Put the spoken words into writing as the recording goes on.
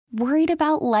Worried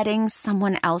about letting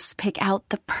someone else pick out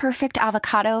the perfect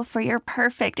avocado for your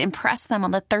perfect impress them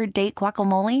on the third date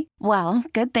guacamole? Well,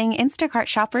 good thing Instacart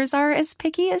shoppers are as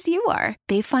picky as you are.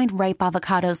 They find ripe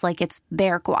avocados like it's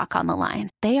their guac on the line.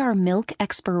 They are milk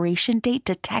expiration date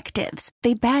detectives.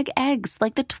 They bag eggs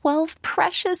like the 12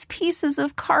 precious pieces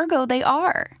of cargo they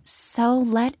are. So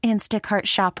let Instacart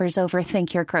shoppers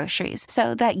overthink your groceries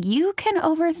so that you can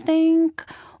overthink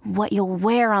what you'll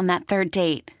wear on that third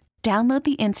date. Download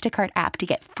the Instacart app to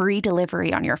get free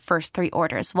delivery on your first 3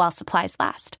 orders while supplies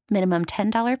last. Minimum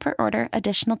 $10 per order.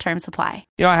 Additional terms apply.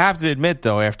 You know, I have to admit,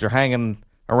 though, after hanging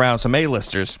around some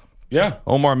A-listers, yeah,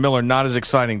 Omar Miller not as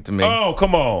exciting to me. Oh,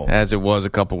 come on. As it was a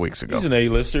couple weeks ago. He's an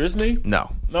A-lister, isn't he?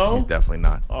 No. No? He's definitely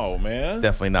not. Oh, man. He's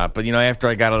definitely not. But, you know, after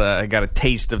I got a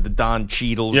taste of the Don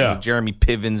Cheadles and the Jeremy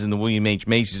Pivens and the William H.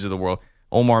 Macy's of the world,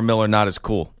 Omar Miller not as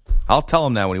cool. I'll tell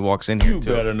him that when he walks in here, You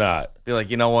too. better not. Be like,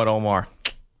 you know what, Omar?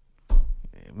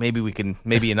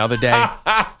 Maybe another day.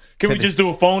 Can we just do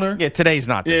a phoner? Yeah, today's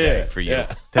not the day for you.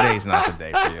 Yeah. Today's not the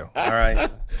day for you. All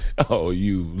right? Oh,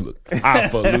 you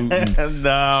highfalutin.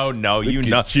 No, you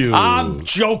know. You. I'm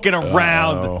joking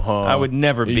around. I would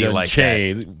never be like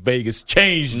that. Vegas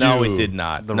changed you. No, it did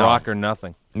not. The Rock or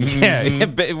nothing.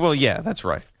 Yeah, well, yeah, that's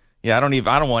right. Yeah, I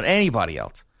don't want anybody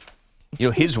else. You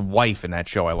know, his wife in that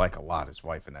show, I like a lot. His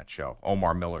wife in that show,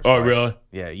 Omar Miller's wife. Really?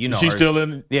 Yeah, you know. She's her. still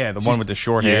in? Yeah, the one with the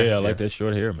short hair. Yeah, I like that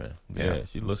short hair, man. Yeah,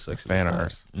 she looks sexy. Fan of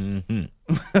hers.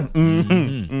 Ask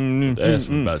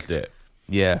me about that.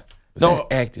 Yeah. Is that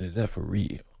acting? Is that for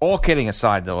real? All kidding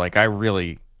aside, though, like, I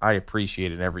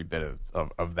appreciated every bit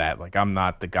of that. Like, I'm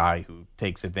not the guy who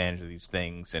takes advantage of these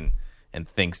things and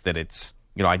thinks that it's,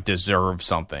 you know, I deserve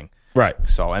something. Right.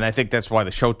 So, and I think that's why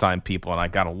the Showtime people and I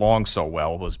got along so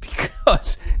well, was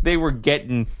because they were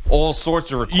getting all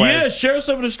sorts of requests. Yeah, share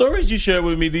some of the stories you shared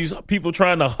with me. These people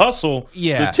trying to hustle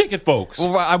the ticket folks.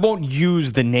 Well, I won't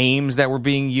use the names that were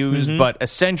being used, but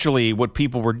essentially what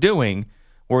people were doing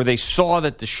were they saw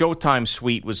that the Showtime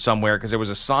suite was somewhere because there was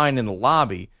a sign in the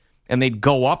lobby, and they'd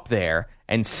go up there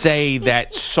and say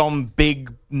that some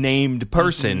big named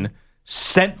person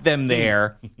sent them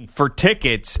there for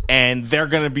tickets, and they're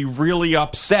going to be really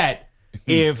upset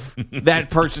if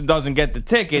that person doesn't get the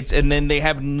tickets. And then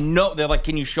they're like,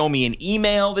 can you show me an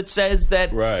email that says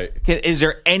that? Right. Is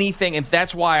there anything? And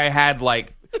that's why I had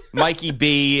like Mikey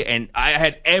B, and I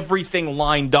had everything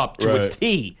lined up to a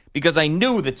T, because I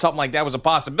knew that something like that was a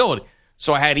possibility.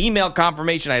 So I had email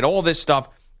confirmation, I had all this stuff,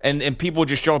 and people would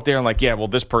just show up there and like, yeah, well,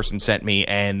 this person sent me,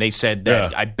 and they said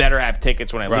that I better have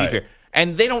tickets when I leave here.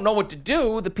 And they don't know what to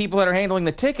do, the people that are handling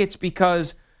the tickets,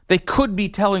 because they could be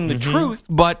telling the truth,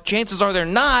 but chances are they're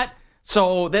not.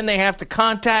 So then they have to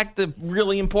contact the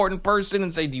really important person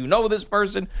and say, do you know this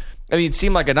person? I mean, it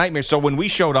seemed like a nightmare. So when we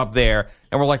showed up there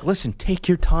and we're like, listen, take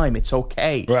your time. It's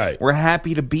okay. Right. We're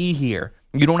happy to be here.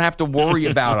 You don't have to worry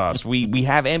about us. We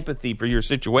have empathy for your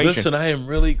situation. Listen, I am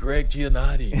really Greg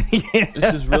Giannotti.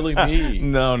 This is really me.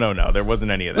 No. There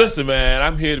wasn't any of that. Listen, man,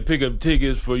 I'm here to pick up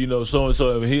tickets for,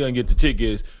 so-and-so. If he doesn't get the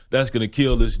tickets, that's going to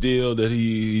kill this deal that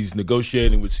he's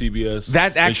negotiating with CBS.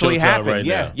 That actually happened.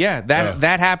 Right now.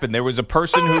 That happened. There was a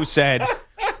person who said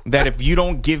that if you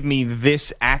don't give me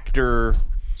this actor's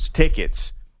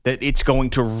tickets, that it's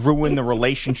going to ruin the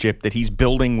relationship that he's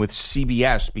building with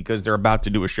CBS because they're about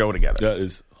to do a show together. That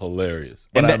is hilarious.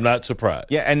 But I'm not surprised.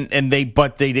 Yeah,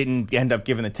 but they didn't end up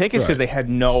giving the tickets because they had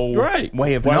no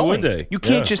way of knowing. Why would they? You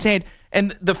can't just hand...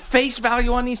 And the face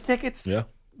value on these tickets,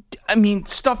 I mean,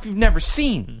 stuff you've never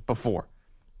seen before.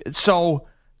 So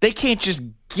they can't just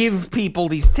give people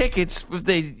these tickets if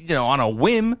they, on a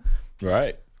whim.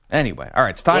 Right. Anyway, all right,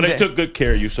 it's time they took good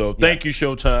care of you, so thank you,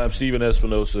 Showtime, Steven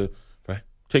Espinosa,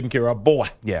 taking care of our boy.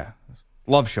 Yeah.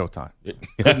 Love Showtime.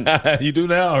 You do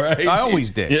now, right? I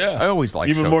always did. Yeah. I always liked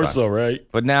Even Showtime. more so, right?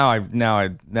 But now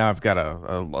I've got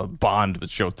a bond with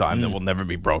Showtime that will never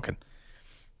be broken.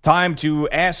 Time to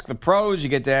Ask the Pros. You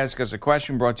get to ask us a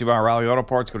question brought to you by O'Reilly Auto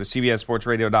Parts. Go to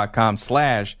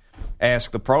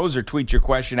cbssportsradio.com/ask the pros or tweet your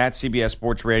question at CBS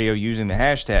Sports Radio using the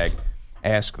hashtag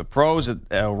Ask the Pros. At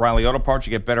O'Reilly Auto Parts,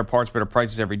 you get better parts, better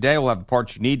prices every day. We'll have the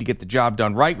parts you need to get the job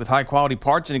done right with high-quality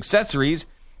parts and accessories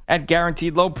at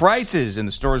guaranteed low prices. And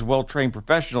the store's well-trained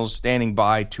professionals standing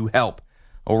by to help.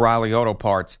 O'Reilly Auto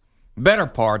Parts. Better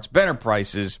parts, better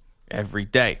prices every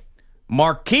day.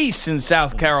 Marquise in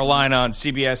South Carolina on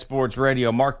CBS Sports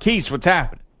Radio. Marquise, what's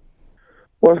happening?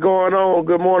 What's going on?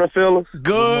 Good morning, fellas.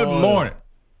 Good morning.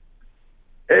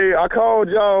 Hey, I called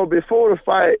y'all before the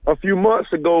fight a few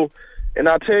months ago, and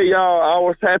I tell y'all I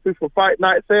was happy for Fight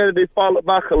Night Saturday followed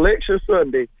by Collection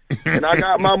Sunday. and I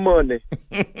got my money.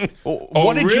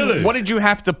 What did you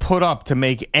have to put up to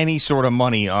make any sort of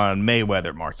money on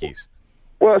Mayweather, Marquise?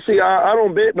 Well, see, I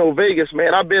don't bet no Vegas,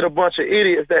 man. I bet a bunch of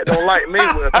idiots that don't like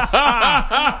Mayweather.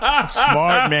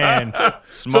 Smart man.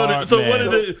 Smart so man.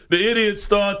 what did the idiots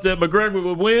thought that McGregor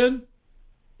would win?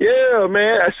 Yeah,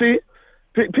 man. I see.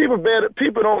 People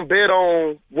don't bet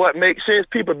on what makes sense.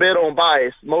 People bet on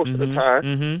bias most of the time.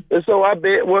 Mm-hmm. And so I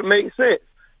bet what makes sense.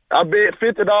 I bet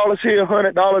 $50 here,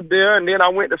 $100 there, and then I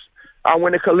went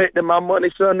and collected my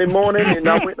money Sunday morning, and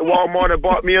I went to Walmart and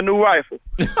bought me a new rifle.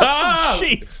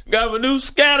 Jeez. Got a new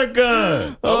scatter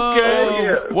gun. Okay.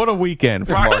 Yeah. What a weekend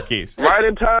for Marquise. Right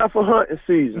in time for hunting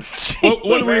season.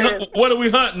 What are we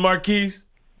hunting, Marquise?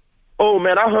 Oh,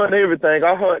 man, I hunt everything.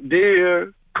 I hunt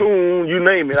deer, coon, you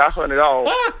name it. I hunt it all.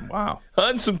 Wow.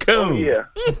 Hunting some coon. Yeah.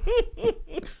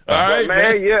 All right,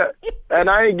 man. Yeah. And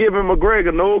I ain't giving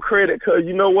McGregor no credit because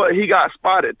you know what? He got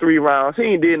spotted 3 rounds. He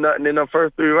ain't did nothing in the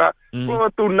first 3 rounds.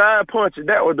 Going through 9 punches.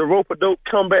 That was the rope-a-dope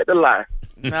come back to life.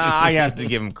 Nah, I have to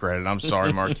give him credit. I'm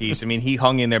sorry, Marquise. I mean, he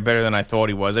hung in there better than I thought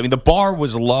he was. I mean, the bar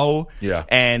was low,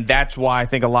 and that's why I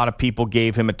think a lot of people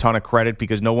gave him a ton of credit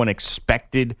because no one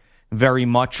expected very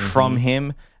much from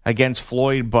him against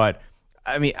Floyd. But,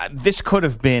 I mean, this could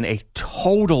have been a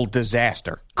total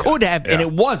disaster. Could have, and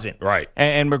it wasn't. Right.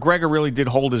 And McGregor really did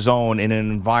hold his own in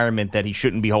an environment that he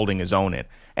shouldn't be holding his own in.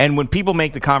 And when people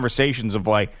make the conversations of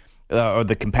like, or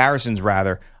the comparisons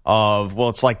rather, of, well,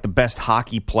 it's like the best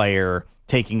hockey player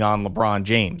taking on LeBron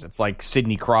James. It's like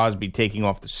Sidney Crosby taking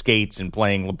off the skates and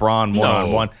playing LeBron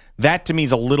one-on-one. That, to me,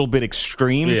 is a little bit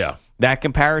extreme, that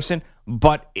comparison.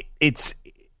 But it's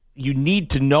you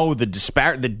need to know the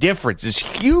difference is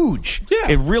huge. Yeah.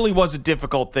 It really was a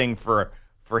difficult thing for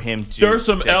him to There's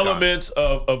some elements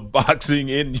of boxing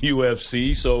in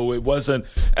UFC, so it wasn't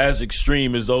as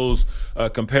extreme as those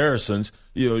comparisons.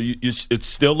 You know, it's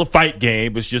still a fight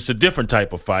game. It's just a different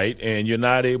type of fight, and you're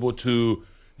not able to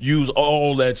use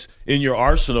all that's in your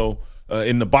arsenal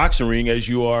in the boxing ring as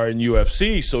you are in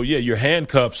UFC. So, yeah, you're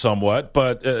handcuffed somewhat,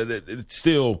 but it's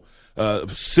still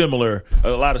similar. A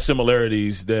lot of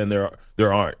similarities than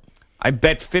there aren't. I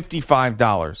bet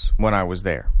 $55 when I was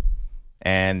there.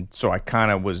 And so I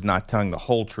kind of was not telling the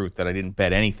whole truth that I didn't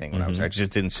bet anything when I was there. I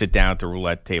just didn't sit down at the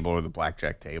roulette table or the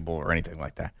blackjack table or anything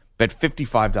like that. Bet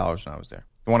 $55 when I was there.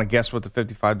 You want to guess what the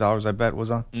 $55 I bet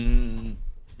was on?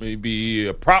 Maybe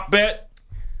a prop bet?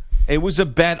 It was a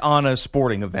bet on a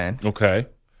sporting event. Okay.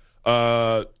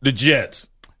 The Jets.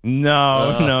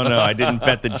 No. I didn't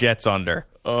bet the Jets under.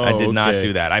 I did not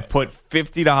do that. I put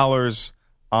 $50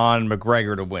 on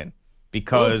McGregor to win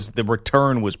because the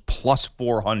return was plus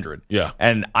 400. Yeah.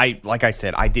 And like I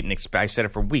said, I didn't expect. I said it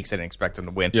for weeks. I didn't expect him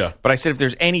to win. Yeah. But I said if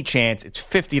there's any chance, it's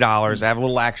 $50. I have a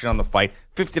little action on the fight.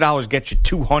 $50 gets you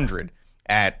 200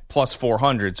 at plus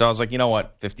 400. So I was like, you know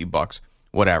what, $50,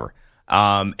 whatever.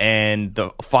 And the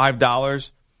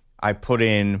 $5 I put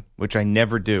in, which I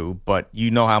never do, but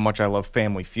you know how much I love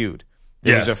Family Feud.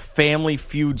 There was a Family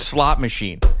Feud slot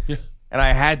machine, and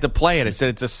I had to play it. I said,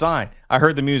 it's a sign. I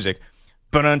heard the music.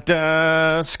 I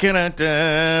was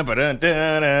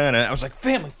like,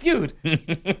 Family Feud.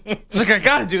 It's like, I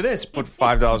got to do this. Put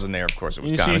 $5 in there. Of course, it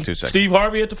was gone in 2 seconds. Steve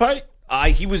Harvey at the fight?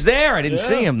 He was there. I didn't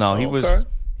see him, though. He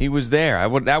was there.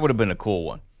 That would have been a cool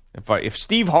one. If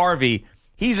Steve Harvey...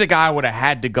 He's a guy I would have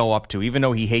had to go up to, even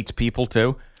though he hates people,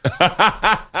 too.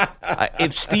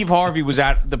 If Steve Harvey was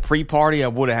at the pre-party, I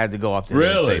would have had to go up to him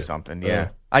and say something. Yeah.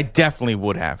 I definitely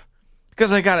would have.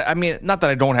 Because not that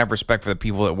I don't have respect for the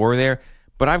people that were there,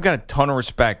 but I've got a ton of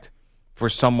respect for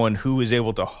someone who is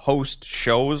able to host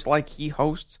shows like he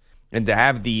hosts and to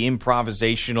have the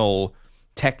improvisational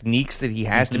techniques that he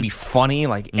has to be funny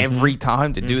every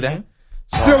time to do that.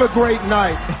 Still a great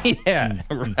night. Yeah,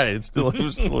 right. It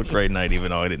was still a great night,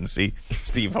 even though I didn't see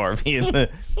Steve Harvey in the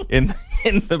pre-party.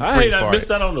 I hate I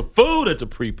missed out on the food at the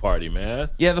pre-party, man.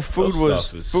 Yeah, the food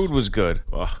was good.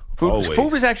 Food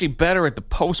was actually better at the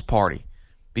post-party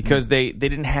because they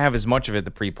didn't have as much of it at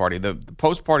the pre-party. The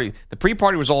post-party, the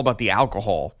pre-party was all about the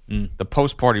alcohol. The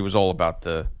post-party was all about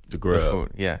the grill. The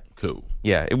food. Yeah, cool.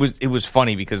 Yeah, it was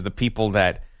funny because the people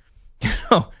that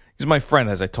because my friend,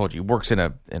 as I told you, works at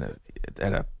a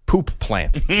poop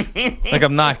plant. Like,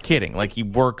 I'm not kidding. Like, he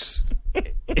works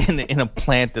in a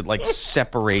plant that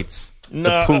separates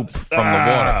the poop from the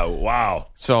water. Wow.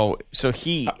 So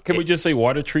he can we just say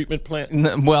water treatment plant?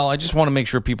 Well, I just want to make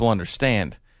sure people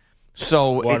understand.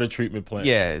 So water treatment plant.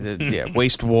 Yeah,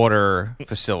 wastewater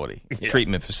facility,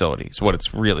 treatment facility is what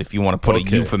it's really. If you want to put a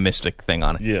euphemistic thing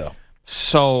on it. Yeah.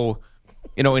 So,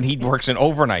 and he works an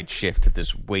overnight shift at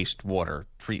this wastewater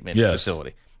treatment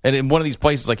facility. And in one of these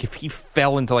places, like if he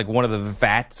fell into like one of the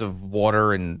vats of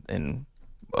water and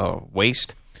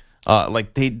waste,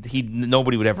 like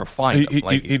nobody would ever find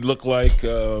him. He'd look like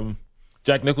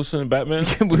Jack Nicholson in Batman.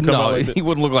 No, he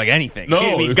wouldn't look like anything.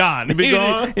 No, he'd be gone. He'd be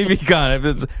gone. He'd be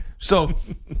gone. So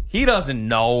he doesn't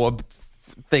know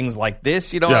things like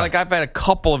this. Like I've had a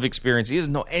couple of experiences. He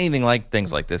doesn't know anything like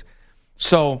things like this.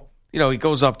 So he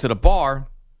goes up to the bar.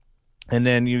 And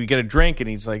then you get a drink, and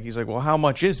he's like, well, how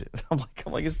much is it? I'm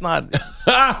like, it's not.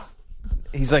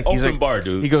 He's like, open bar,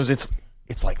 dude. He goes, it's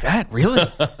like that, really?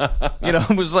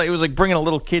 It was like bringing a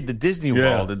little kid to Disney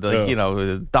World,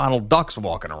 and Donald Duck's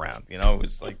walking around. It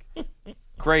was like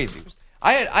crazy.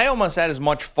 I almost had as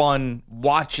much fun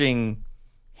watching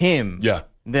him,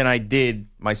 than I did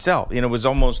myself. It was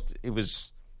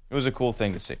a cool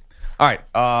thing to see. All right.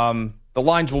 The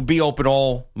lines will be open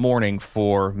all morning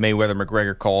for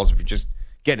Mayweather-McGregor calls. If you're just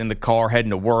getting in the car, heading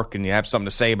to work, and you have something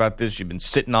to say about this you've been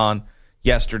sitting on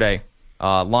yesterday,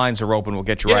 lines are open. We'll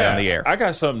get you right on the air. I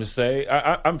got something to say.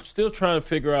 I'm still trying to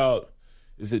figure out,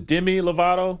 is it Demi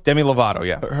Lovato? Demi Lovato,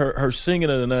 yeah. Her singing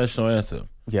of the national anthem.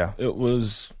 Yeah. It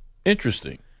was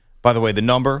interesting. By the way, the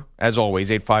number, as always,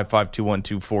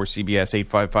 855-212-4CBS,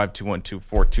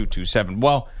 855-212-4227.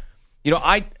 Well,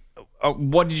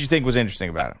 what did you think was interesting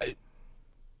about it?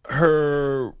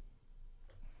 Her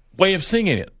way of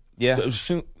singing it. Yeah.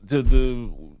 The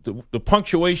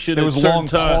punctuation. There was long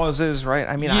pauses, right?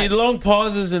 I mean, long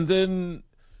pauses, and then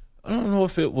I don't know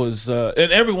if it was.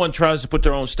 And everyone tries to put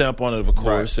their own stamp on it, of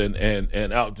course, right,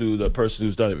 and outdo the person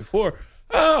who's done it before.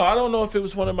 Oh, I don't know if it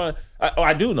was one of my.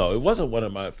 I do know it wasn't one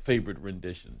of my favorite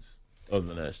renditions of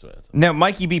the national anthem. Now,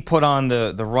 Mikey B put on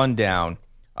the rundown.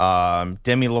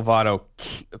 Demi Lovato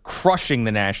crushing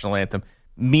the national anthem.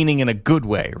 Meaning in a good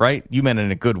way, right? You meant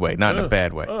in a good way, not in a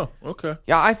bad way. Oh, okay.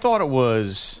 Yeah, I thought it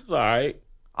was all right.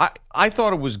 I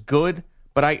thought it was good,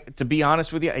 but to be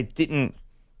honest with you, I didn't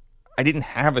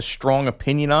have a strong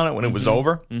opinion on it when it was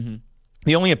over. Mm-hmm.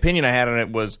 The only opinion I had on it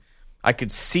was I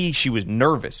could see she was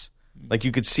nervous. Like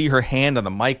you could see her hand on the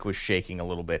mic was shaking a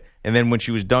little bit, and then when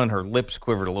she was done, her lips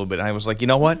quivered a little bit. And I was like, you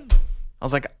know what? I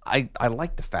was like, I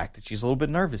like the fact that she's a little bit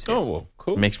nervous here. Oh, well,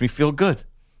 cool. It makes me feel good.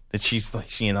 That she's like,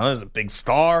 is a big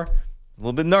star, a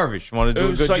little bit nervous. She wanted to do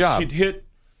a good job. She'd hit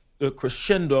the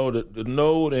crescendo, the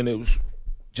note, and it was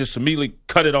just immediately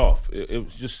cut it off. It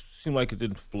was just seemed like it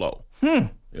didn't flow. Yeah.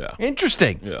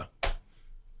 Interesting. Yeah.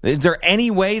 Is there any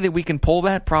way that we can pull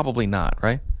that? Probably not,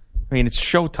 right? I mean, it's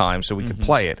showtime, so we can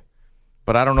play it.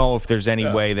 But I don't know if there's any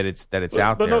way that it's out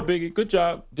there. But no biggie. Good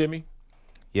job, Demi.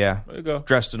 Yeah. There you go.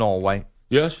 Dressed in all white.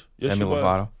 Yes. Demi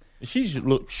Lovato. She's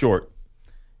looked short.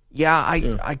 Yeah,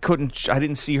 I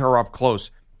didn't see her up close.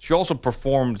 She also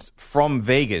performed from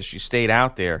Vegas. She stayed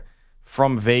out there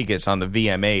from Vegas on the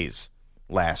VMAs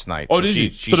last night. Oh, did she?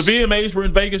 So the VMAs were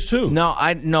in Vegas too?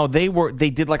 No, they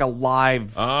did like a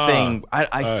live thing.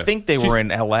 I think they were in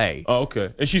LA. Oh,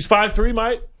 okay. And she's 5'3",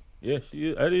 Mike? Yeah,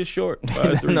 that is short.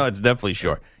 5'3". No, it's definitely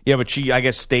short. Yeah, but she, I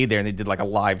guess, stayed there and they did like a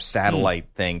live satellite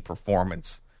thing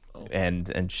performance. Oh.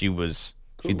 And she was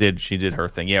cool. she did her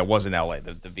thing. Yeah, it was in LA.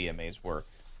 The VMAs were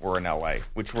in LA,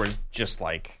 which was just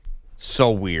like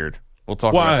so weird. We'll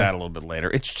talk about that a little bit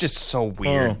later. It's just so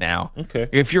weird now. Okay.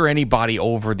 If you're anybody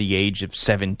over the age of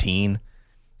 17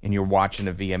 and you're watching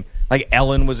a VM, like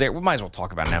Ellen was there. We might as well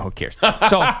talk about it now. Who cares?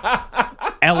 So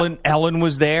Ellen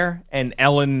was there, and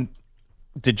Ellen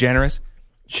DeGeneres,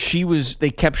 they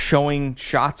kept showing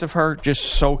shots of her just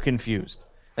so confused.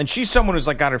 And she's someone who's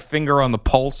like got her finger on the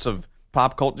pulse of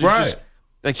pop culture. Right.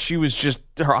 Like she was just,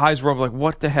 her eyes were like,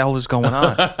 what the hell is going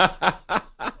on?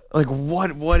 Like,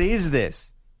 what is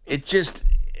this? It just,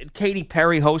 Katy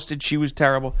Perry hosted. She was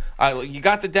terrible. You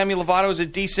got the Demi Lovato as a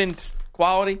decent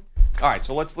quality? All right,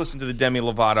 so let's listen to the Demi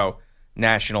Lovato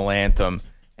national anthem,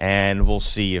 and we'll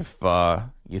see if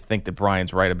you think that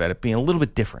Brian's right about it being a little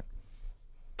bit different.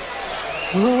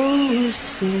 Oh, you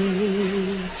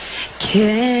see,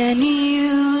 can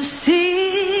you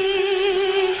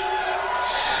see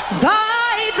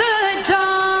by the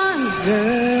dawn's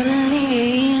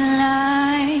early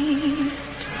light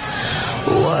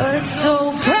what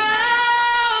so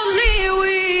proudly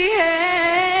we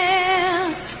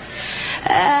hailed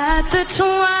at the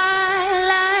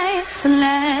twilight's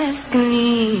last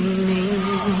gleaming,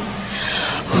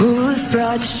 whose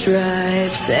broad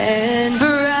stripes and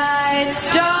bright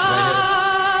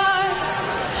stars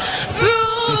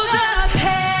through the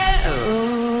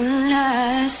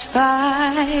perilous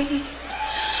fight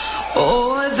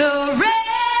o'er the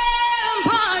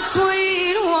ramparts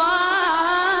we'd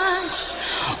watch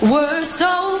were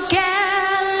so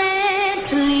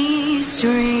gallantly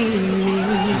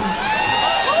streaming.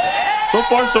 So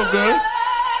far, so good.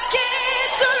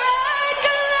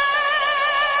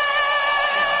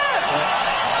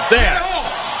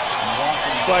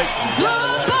 like The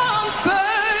bombs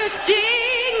bursting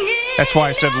in That's why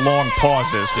I said long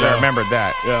pauses, because I remembered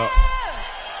that. yeah.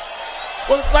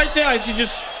 Well, right there, she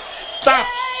just stops.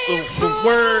 The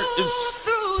word is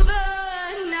through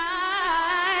the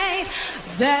night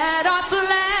that our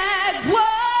flag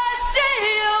was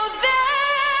still there.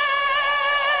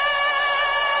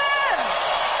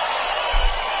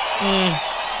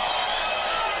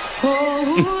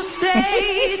 Oh,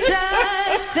 say does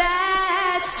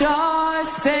that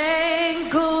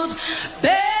star-spangled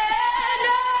banner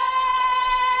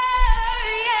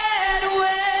yet wave?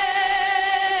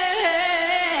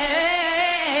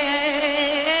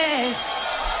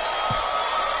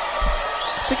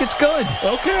 I think it's good.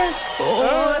 okay.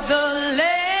 O'er the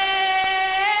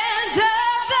land of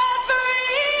the free.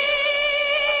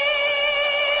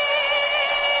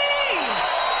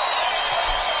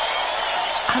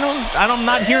 I'm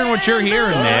not hearing what you're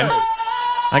hearing, man.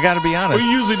 I got to be honest. We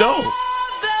usually don't.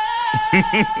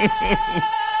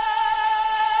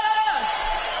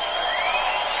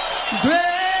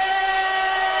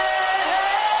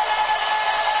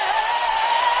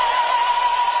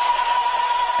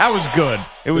 That was good.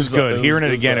 It was good. Hearing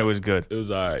it again, it was good. It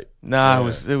was all right. Nah,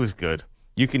 it was good.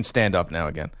 You can stand up now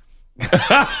again.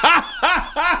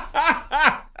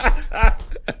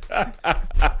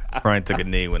 Brian took a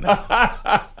knee when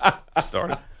that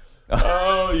started.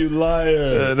 Oh, you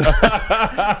liar.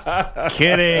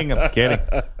 Kidding. I'm kidding.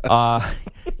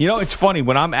 It's funny.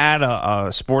 When I'm at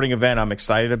a sporting event I'm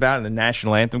excited about and the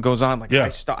national anthem goes on, like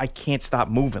I can't stop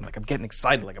moving. Like I'm getting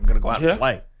excited. Like I'm going to go out and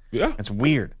play. Yeah. It's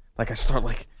weird. Like I start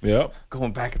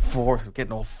going back and forth,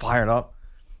 getting all fired up.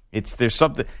 There's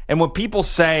something. And when people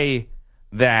say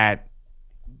that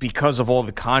because of all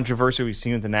the controversy we've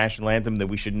seen with the national anthem, that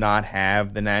we should not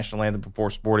have the national anthem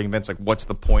before sporting events, like what's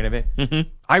the point of it? Mm-hmm.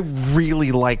 I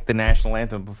really like the national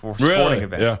anthem before sporting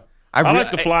events. Yeah. I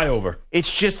like the flyover.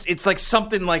 It's like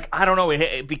something like, I don't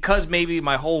know, because maybe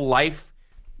my whole life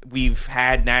we've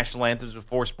had national anthems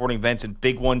before sporting events, and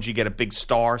big ones you get a big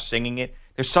star singing it.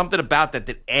 There's something about that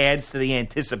adds to the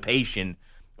anticipation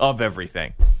of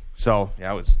everything. So,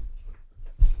 I was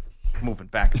moving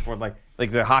back and forth like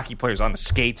the hockey players on the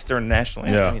skates during the national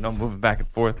anthem, moving back and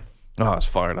forth. Oh, I was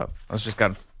fired up. I was just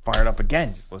got fired up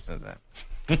again just listening to that.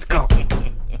 Let's go.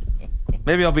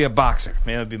 Maybe I'll be a boxer.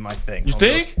 Maybe that'll be my thing. You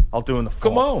think? I'll do in the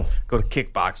fall. Come on. Go to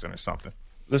kickboxing or something.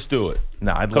 Let's do it.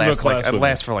 No, I'd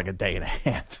last for like a day and a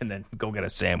half and then go get a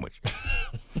sandwich.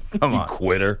 Come on. You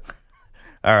quitter.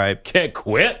 All right. Can't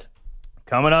quit.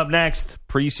 Coming up next,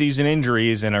 preseason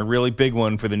injuries and a really big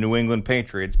one for the New England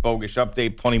Patriots. Bogus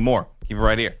update, plenty more. Keep it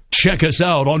right here. Check us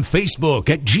out on Facebook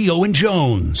at Gio and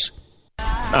Jones.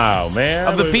 Oh, man.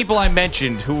 Of the people I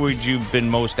mentioned, who would you been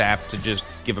most apt to just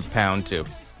give a pound to?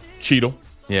 Cheadle.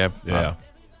 Yeah. Yeah.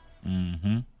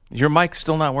 Is your mic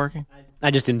still not working? I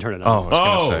just didn't turn it on. Oh, I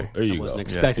was going to say. There you I wasn't go.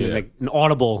 expecting to make an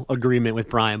audible agreement with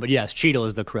Brian, but yes, Cheadle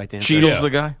is the correct answer. Cheadle's the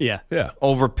guy? Yeah. Yeah.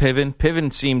 Over Piven.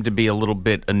 Piven seemed to be a little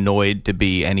bit annoyed to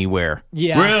be anywhere.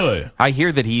 Yeah. Really? I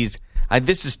hear that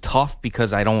this is tough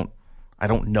because I don't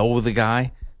know the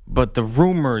guy, but the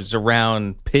rumors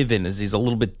around Piven is he's a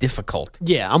little bit difficult.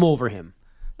 Yeah, I'm over him.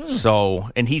 So,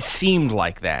 and he seemed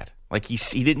like that. Like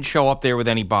he didn't show up there with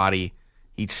anybody.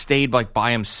 He stayed like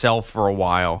by himself for a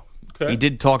while. Okay. He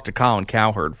did talk to Colin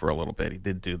Cowherd for a little bit. He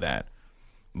did do that.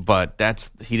 But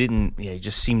he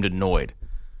just seemed annoyed.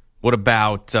 What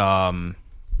about Akon?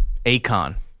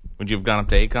 Would you have gone up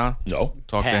to Akon? No.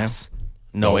 Talk Pass. to him?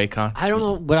 No Akon? I don't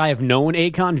know, but I have known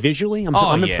Akon visually. I'm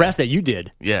yeah. impressed that you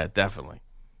did. Yeah, definitely.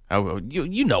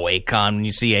 You know Akon when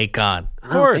you see Akon. Of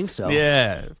I course. don't think so.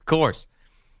 Yeah, of course.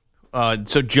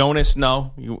 So Jonas,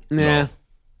 no? Nah. No.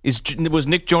 Was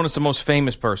Nick Jonas the most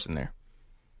famous person there?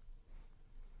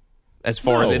 As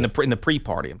far as in the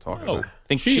pre-party, I'm talking about. I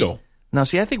think Cheadle. No,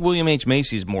 see, I think William H.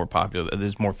 Macy is more popular.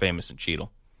 Is more famous than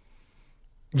Cheadle.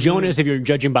 Jonas, if you're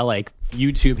judging by like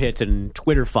YouTube hits and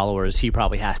Twitter followers, he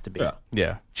probably has to be. Yeah.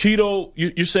 Yeah, Cheadle,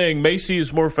 you're saying Macy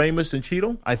is more famous than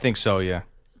Cheadle? I think so. Yeah,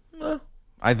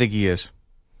 I think he is.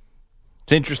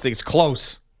 It's interesting. It's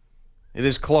close. It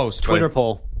is close. Twitter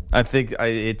poll. I think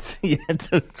it's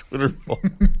a Twitter poll,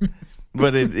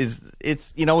 but it's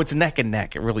it's neck and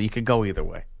neck. It really, you could go either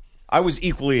way. I was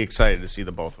equally excited to see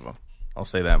the both of them. I'll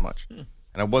say that much. And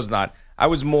I was not. I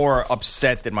was more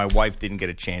upset that my wife didn't get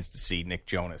a chance to see Nick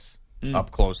Jonas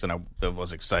up close than I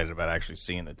was excited about actually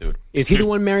seeing the dude. Is he the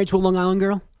one married to a Long Island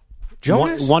girl?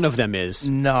 Jonas? One of them is.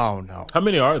 No. How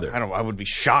many are there? I would be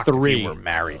shocked if 3. you were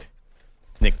married.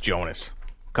 Nick Jonas.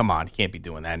 Come on, you can't be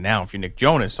doing that now. If you're Nick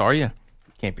Jonas, are you?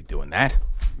 You can't be doing that.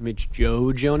 Mitch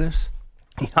Joe Jonas?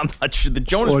 I'm not sure. The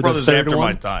Jonas Or the Brothers third after my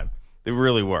one? time. They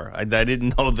really were. I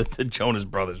didn't know the Jonas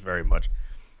Brothers very much.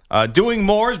 Doing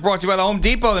More is brought to you by the Home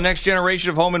Depot, the next generation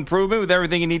of home improvement. With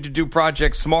everything you need to do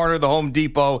projects smarter, the Home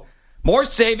Depot. More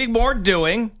saving, more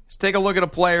doing. Let's take a look at a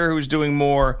player who's doing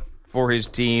more for his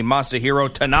team.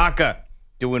 Masahiro Tanaka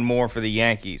doing more for the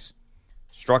Yankees.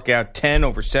 Struck out 10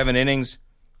 over 7 innings,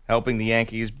 helping the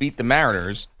Yankees beat the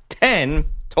Mariners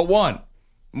 10-1.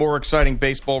 More exciting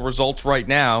baseball results right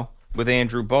now with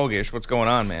Andrew Bogish. What's going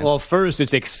on, man? Well, first,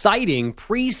 it's exciting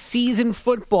preseason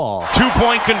football.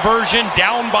 2-point conversion,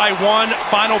 down by 1,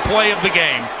 final play of the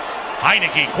game.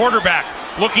 Heineke, quarterback,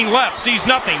 looking left, sees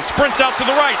nothing, sprints out to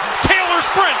the right. Taylor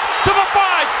sprints to the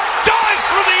 5, dives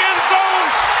for the end zone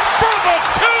for the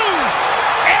 2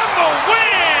 and the win!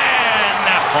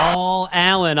 Paul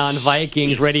Allen on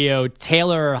Vikings radio.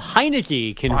 Taylor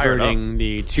Heineke converting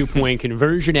the 2-point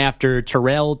conversion after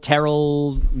Terrell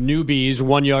Newby's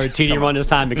 1-yard TD run as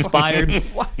time expired.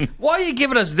 Why are you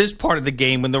giving us this part of the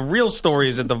game when the real story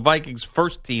is that the Vikings'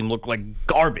 first team looked like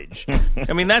garbage?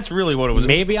 I mean, that's really what it was.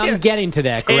 Maybe I'm getting to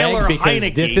that, Greg, Taylor because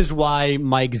Heineke. this is why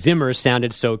Mike Zimmer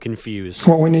sounded so confused.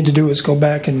 What we need to do is go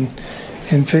back and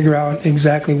figure out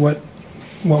exactly what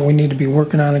we need to be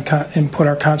working on and put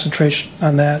our concentration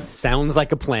on that. Sounds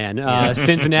like a plan.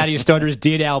 Cincinnati starters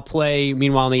did outplay,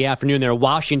 meanwhile, in the afternoon, their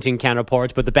Washington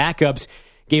counterparts, but the backups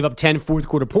gave up 10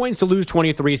 fourth-quarter points to lose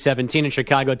 23-17, and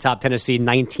Chicago topped Tennessee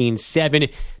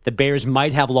 19-7. The Bears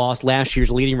might have lost last year's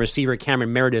leading receiver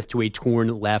Cameron Meredith to a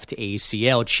torn left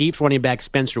ACL. Chiefs running back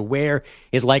Spencer Ware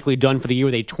is likely done for the year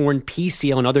with a torn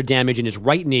PCL and other damage in his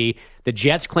right knee. The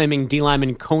Jets claiming D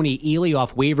lineman Coney Ely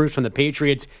off waivers from the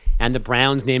Patriots, and the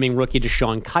Browns naming rookie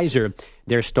DeShone Kizer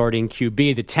their starting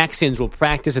QB. The Texans will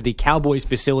practice at the Cowboys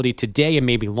facility today and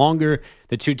maybe longer.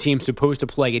 The two teams supposed to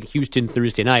play at Houston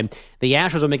Thursday night. The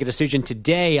Astros will make a decision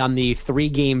today on the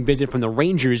 3-game visit from the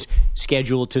Rangers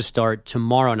scheduled to start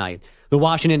tomorrow night. The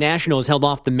Washington Nationals held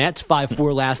off the Mets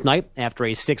 5-4 last night after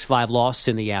a 6-5 loss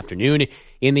in the afternoon.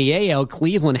 In the AL,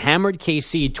 Cleveland hammered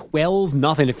KC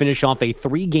 12-0 to finish off a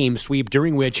 3-game sweep,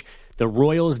 during which the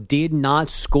Royals did not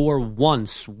score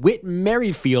once. Whit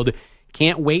Merrifield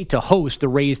can't wait to host the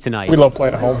Rays tonight. We love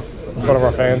playing at home in front of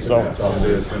our fans, so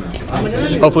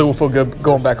hopefully we'll feel good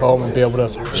going back home and be able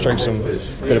to string some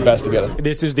good at-bats together.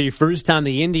 This is the first time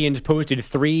the Indians posted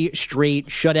 3 straight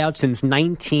shutouts since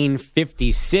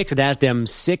 1956. It has them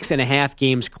 6.5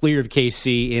 games clear of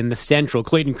KC in the Central.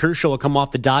 Clayton Kershaw will come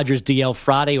off the Dodgers DL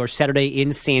Friday or Saturday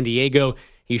in San Diego.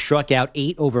 He struck out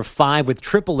 8 over 5 with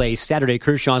AAA Saturday.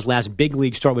 Kershaw's last big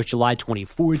league start was July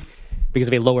 24th. Because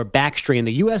of a lower back strain.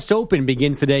 The U.S. Open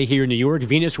begins today here in New York.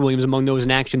 Venus Williams among those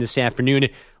in action this afternoon.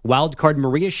 Wildcard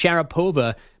Maria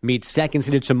Sharapova meets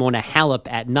second-seeded Simona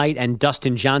Halep at night, and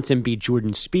Dustin Johnson beat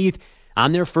Jordan Spieth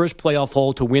on their first playoff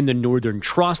hole to win the Northern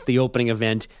Trust, the opening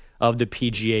event of the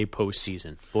PGA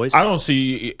postseason. Boys? I don't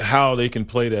see how they can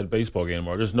play that baseball game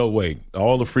tomorrow. There's no way.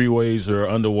 All the freeways are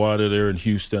underwater there in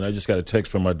Houston. I just got a text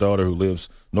from my daughter who lives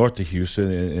north of Houston,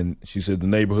 and she said the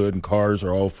neighborhood and cars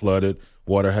are all flooded.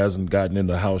 Water hasn't gotten in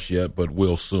the house yet, but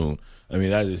will soon. I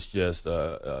mean, that is just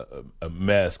a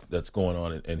mess that's going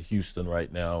on in Houston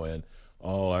right now, and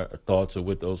all our thoughts are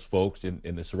with those folks in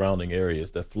the surrounding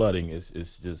areas. The flooding is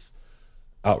just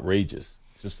outrageous.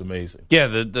 It's just amazing. Yeah,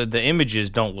 the images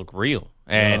don't look real,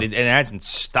 and it hasn't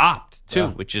stopped, too,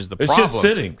 which is the it's problem.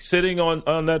 It's just sitting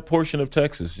on that portion of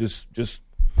Texas, just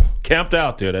camped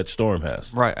out there, that storm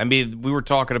has. Right. I mean, we were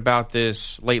talking about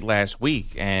this late last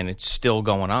week, and it's still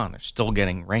going on. They're still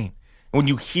getting rain. When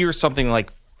you hear something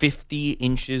like 50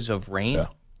 inches of rain,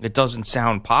 it doesn't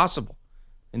sound possible.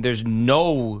 And there's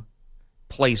no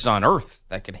place on earth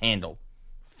that could handle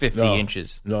 50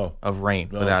 inches of rain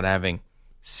without having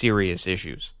serious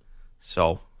issues.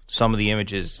 So some of the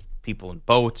images, people in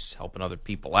boats, helping other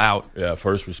people out. Yeah,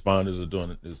 first responders are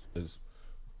doing as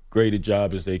great a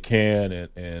job as they can,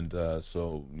 and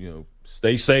so,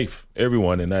 stay safe,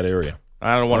 everyone in that area.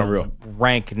 I don't want to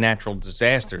rank natural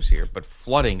disasters here, but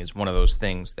flooding is one of those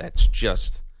things that's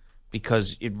just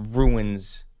because it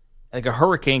ruins. Like a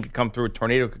hurricane could come through, a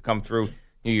tornado could come through,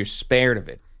 you're spared of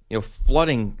it.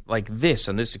 Flooding like this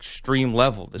on this extreme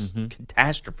level, this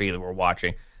catastrophe that we're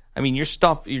watching, I mean, you're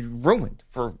ruined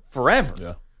for forever.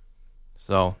 Yeah.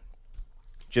 So,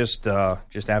 just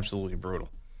absolutely brutal.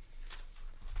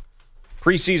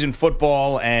 Preseason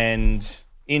football and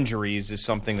injuries is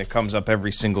something that comes up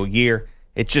every single year.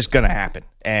 It's just going to happen.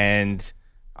 And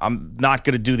I'm not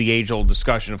going to do the age-old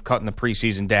discussion of cutting the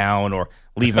preseason down or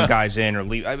leaving guys in or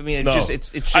leave. I mean, it's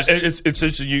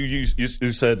just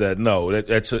you said that. No,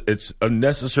 it's a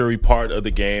necessary part of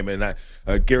the game. And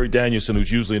Gary Danielson,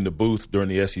 who's usually in the booth during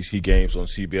the SEC games on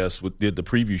CBS, did the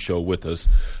preview show with us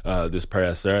this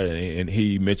past Saturday, and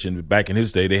he mentioned back in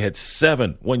his day they had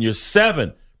 7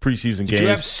 preseason games. Did you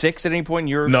have 6 at any point in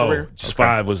your career? No, just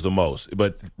 5 was the most,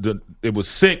 but it was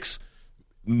 6.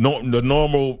 The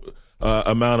normal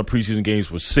amount of preseason games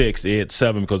was 6. They had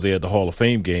 7 because they had the Hall of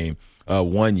Fame game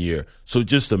 1 year. So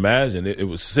just imagine it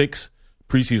was 6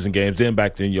 preseason games. Then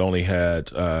back then you only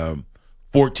had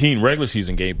 14 regular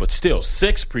season games, but still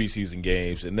 6 preseason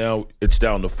games, and now it's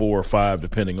down to 4 or 5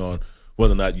 depending on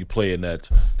whether or not you play in that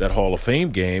Hall of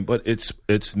Fame game. But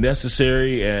it's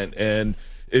necessary and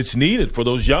it's needed for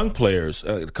those young players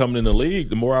coming in the league.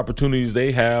 The more opportunities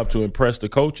they have to impress the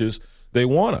coaches, they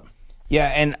want them. Yeah,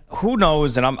 and who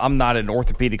knows, and I'm not an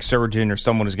orthopedic surgeon or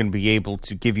someone who's going to be able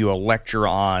to give you a lecture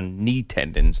on knee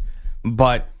tendons,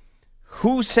 but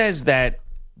who says that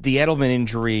the Edelman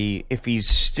injury, if he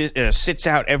sits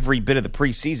out every bit of the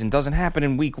preseason, doesn't happen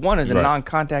in week 1 as a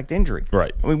non-contact injury?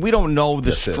 Right. I mean, we don't know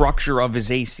the structure of his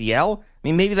ACL. I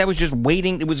mean, maybe that was just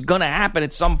waiting. It was going to happen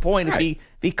at some point if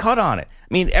he cut on it. I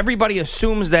mean, everybody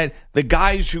assumes that the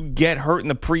guys who get hurt in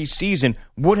the preseason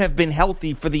would have been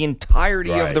healthy for the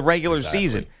entirety of the regular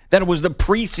season. That it was the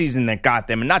preseason that got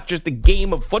them and not just the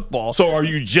game of football. So are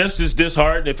you just as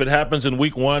disheartened if it happens in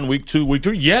week 1, week 2, week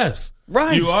 3? Yes.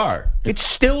 Right. You are. It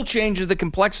still changes the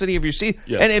complexity of your season.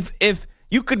 Yes. And if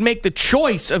you could make the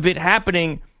choice of it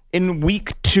happening in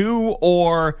week 2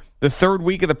 or the 3rd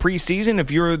week of the preseason,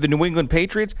 if you're the New England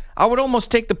Patriots, I would almost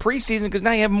take the preseason because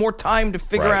now you have more time to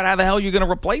figure out how the hell you're going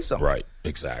to replace them. Right,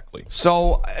 exactly.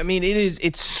 So, I mean,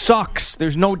 it sucks.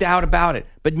 There's no doubt about it.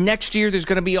 But next year, there's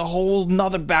going to be a whole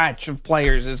nother batch of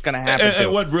players that's going to happen to.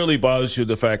 And what really bothers you,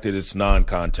 the fact that it's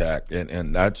non-contact,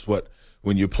 and that's what,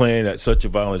 when you're playing at such a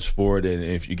violent sport, and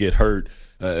if you get hurt,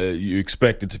 you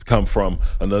expect it to come from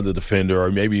another defender,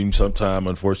 or maybe even sometime,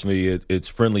 unfortunately, it's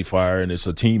friendly fire and it's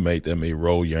a teammate that may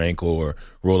roll your ankle or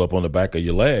roll up on the back of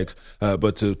your legs.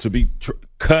 But to be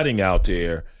cutting out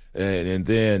there and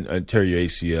then tear your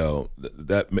ACL,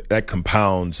 that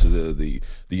compounds the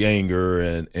anger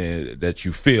and that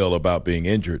you feel about being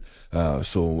injured.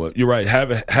 So you're right.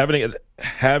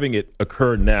 Having it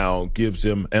occur now gives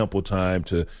them ample time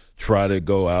to try to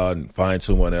go out and find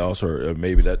someone else, or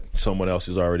maybe that someone else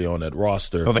is already on that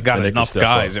roster. Well, they got enough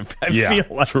guys. I feel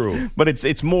like. True. But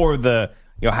it's more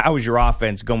how is your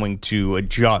offense going to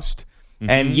adjust? Mm-hmm.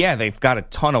 And yeah, they've got a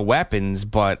ton of weapons,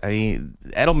 but I mean,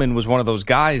 Edelman was one of those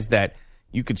guys that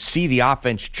you could see the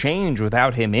offense change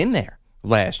without him in there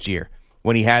last year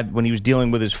when he was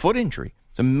dealing with his foot injury.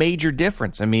 It's a major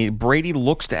difference. I mean, Brady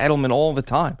looks to Edelman all the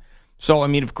time. So, I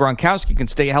mean, if Gronkowski can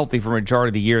stay healthy for a majority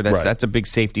of the year, that's a big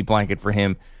safety blanket for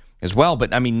him as well.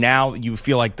 But, I mean, now you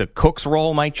feel like the Cook's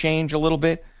role might change a little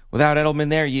bit without Edelman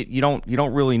there. You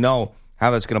don't really know how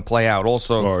that's going to play out.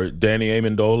 Also, or Danny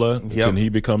Amendola, can he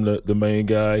become the main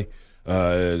guy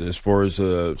as far as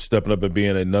stepping up and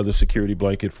being another security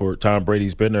blanket for Tom Brady?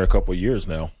 He's been there a couple of years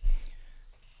now.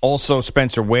 Also,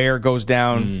 Spencer Ware goes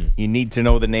down. You need to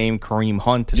know the name Kareem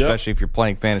Hunt, especially if you're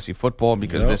playing fantasy football,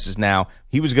 because this is now –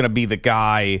 he was going to be the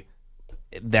guy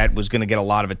that was going to get a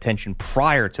lot of attention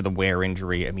prior to the Ware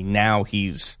injury. I mean, now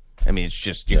it's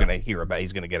just you're going to hear about –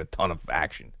 he's going to get a ton of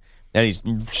action. And he's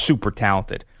super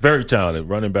talented. Very talented.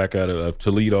 Running back out of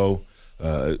Toledo.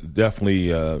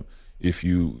 Definitely, if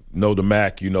you know the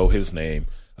Mac, you know his name.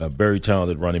 Very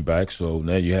talented running back. So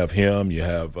now you have him. You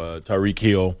have Tyreek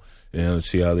Hill. And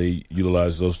see how they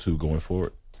utilize those two going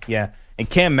forward. Yeah, and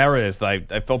Cam Meredith, I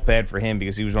felt bad for him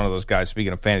because he was one of those guys,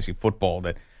 speaking of fantasy football,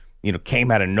 that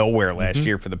came out of nowhere last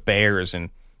year for the Bears and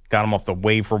got him off the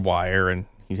waiver wire, and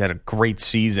he's had a great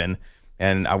season.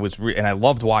 And I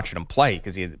loved watching him play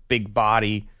because he had a big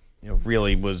body,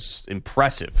 really was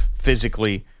impressive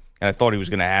physically, and I thought he was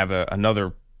going to have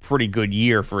another pretty good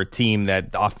year for a team that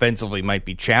offensively might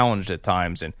be challenged at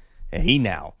times, and he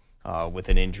now. With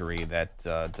an injury that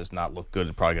does not look good,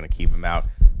 and probably going to keep him out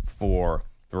for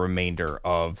the remainder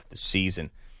of the season.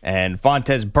 And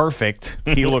Vontaze Burfict,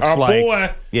 he looks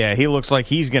he looks like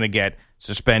he's going to get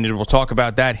suspended. We'll talk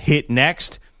about that hit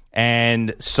next,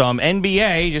 and some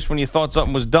NBA. Just when you thought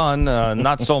something was done,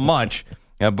 not so much.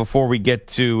 Before we get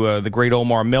to the great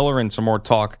Omar Miller and some more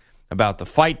talk about the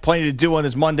fight, plenty to do on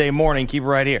this Monday morning. Keep it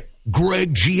right here.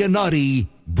 Greg Giannotti,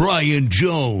 Brian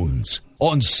Jones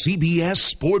on CBS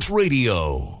Sports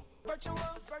Radio.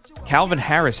 Calvin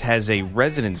Harris has a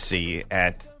residency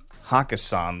at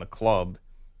Hakkasan, the club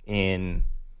in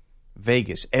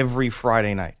Vegas, every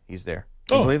Friday night. He's there.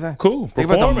 Can you believe that? Cool. Think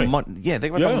about Performing. think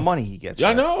about the money he gets. Yeah,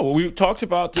 I know. We talked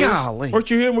about this. Golly. Weren't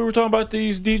you here when we were talking about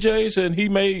these DJs? And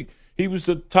he was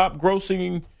the top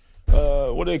grossing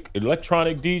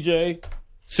electronic DJ,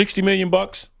 $60 million.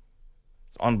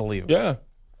 Unbelievable. Yeah.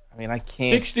 I mean, I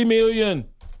can't. $60 million.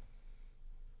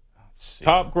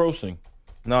 Top grossing.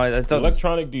 No, it doesn't.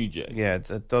 Electronic DJ. Yeah,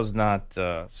 it does not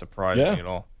surprise me at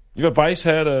all. You know, Vice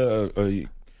had a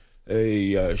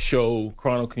show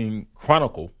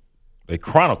They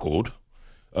chronicled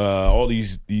all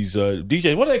these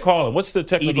DJs. What do they call them? What's the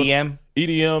technical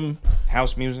EDM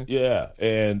house music? Yeah,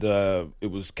 and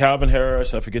it was Calvin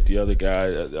Harris. I forget the other guy.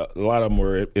 A lot of them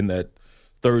were in that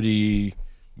 $30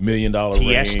 million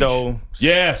Tiesto. range.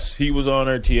 Yes, he was on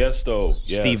there. Tiesto.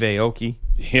 Yes. Steve Aoki.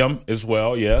 Him as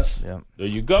well. Yes. Yeah. There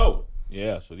you go.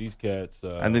 Yeah. So these cats.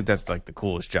 I think that's like the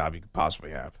coolest job you could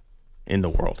possibly have in the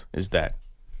world. Is that?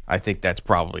 I think that's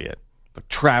probably it. Like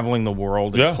traveling the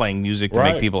world and playing music to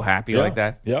make people happy like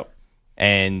that. Yep.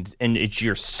 And it's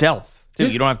yourself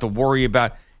too. You don't have to worry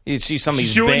about. You see some of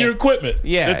these and your equipment.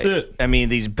 Yeah, that's it. I mean,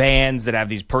 these bands that have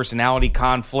these personality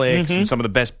conflicts, and some of the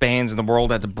best bands in the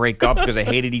world had to break up because they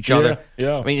hated each other.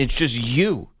 Yeah. I mean, it's just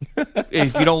you.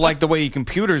 If you don't like the way your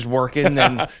computer's working,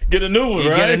 then get a new one.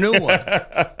 Get a new one.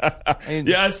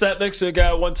 I sat next to a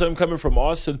guy one time coming from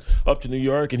Austin up to New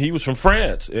York, and he was from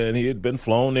France, and he had been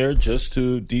flown there just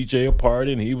to DJ a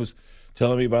party, and he was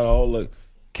telling me about all the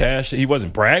cash. He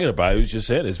wasn't bragging about it. He was just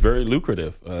saying it's very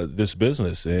lucrative, this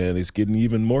business, and it's getting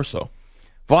even more so.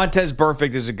 Vontaze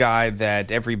Burfict is a guy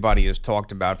that everybody has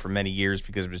talked about for many years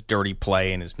because of his dirty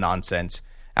play and his nonsense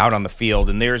out on the field.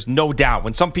 And there's no doubt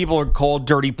when some people are called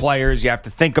dirty players, you have to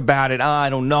think about it. I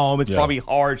don't know. It's probably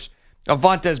harsh.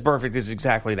 Vontaze Burfict is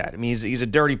exactly that. I mean, he's a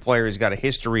dirty player. He's got a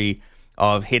history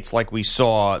of hits like we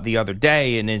saw the other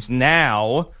day, and is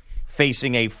now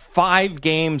facing a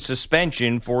 5-game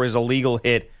suspension for his illegal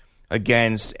hit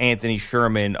against Anthony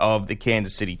Sherman of the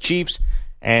Kansas City Chiefs.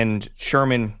 And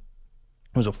Sherman,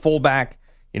 who's a fullback,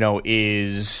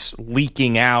 is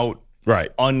leaking out,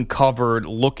 uncovered,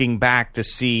 looking back to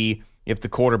see if the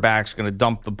quarterback's going to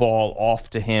dump the ball off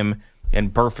to him.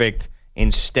 And Burfict,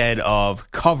 instead of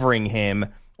covering him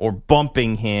or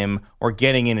bumping him or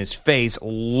getting in his face,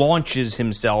 launches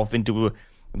himself into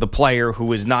the player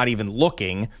who is not even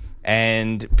looking,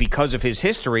 and because of his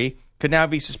history, could now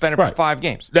be suspended for 5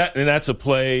 games. That's a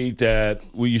play that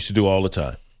we used to do all the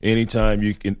time. Anytime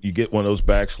you get one of those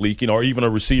backs leaking, or even a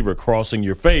receiver crossing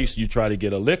your face, you try to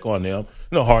get a lick on them.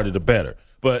 The harder the better.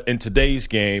 But in today's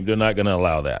game, they're not going to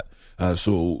allow that.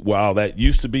 So while that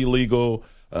used to be legal,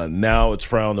 now it's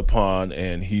frowned upon,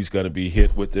 and he's going to be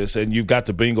hit with this. And you've got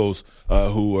the Bengals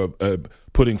who are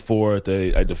putting forth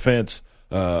a defense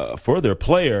for their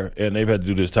player, and they've had to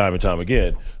do this time and time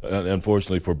again,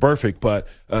 unfortunately for Burfict. But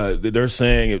they're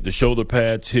saying if the shoulder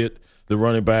pads hit the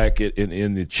running back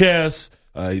in the chest,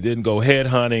 he didn't go head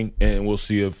hunting, and we'll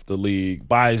see if the league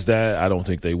buys that. I don't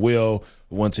think they will.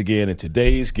 Once again, in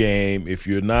today's game, if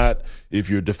you're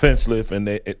defenseless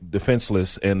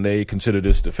and they consider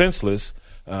this defenseless,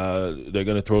 they're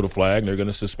going to throw the flag and they're going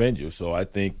to suspend you. So I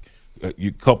think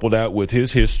you couple that with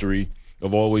his history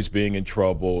of always being in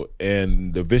trouble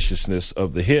and the viciousness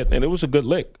of the hit, and it was a good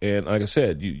lick. And like I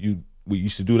said, we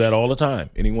used to do that all the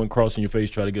time. Anyone crossing your face,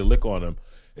 try to get a lick on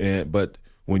them. But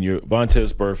when you're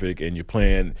Vontaze Burfict and you're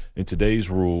playing in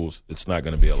today's rules, it's not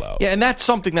going to be allowed. Yeah, and that's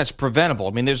something that's preventable.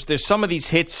 I mean, there's some of these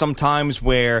hits sometimes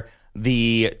where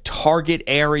the target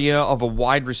area of a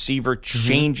wide receiver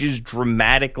changes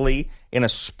dramatically in a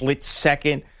split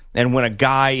second. And when a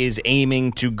guy is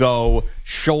aiming to go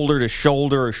shoulder to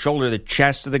shoulder or shoulder to the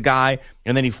chest of the guy,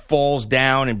 and then he falls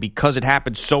down, and because it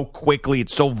happens so quickly,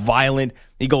 it's so violent,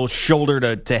 he goes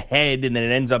shoulder to head, and then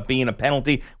it ends up being a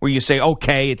penalty where you say,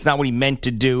 okay, it's not what he meant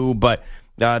to do, but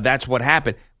that's what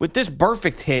happened. With this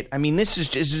Burfict hit, I mean, this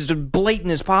is as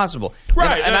blatant as possible.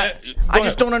 Right. And I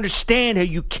just don't understand how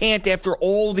you can't, after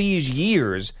all these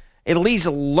years, at least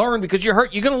learn, because you're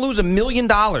hurt. You're going to lose $1 million,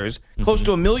 close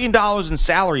to $1 million in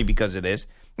salary because of this.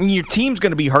 And your team's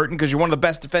going to be hurting because you're one of the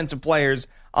best defensive players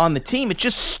on the team. It's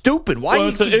just stupid. Why are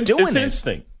you keep doing it's this?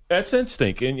 Instinct. That's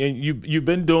instinct. And you've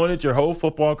been doing it your whole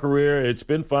football career. It's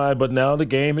been fine, but now the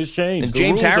game has changed. And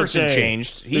James Harrison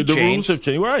changed. The rules have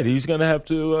changed. Right. He's going to have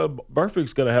to,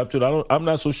 Burfict's going to have to. I'm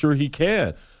not so sure he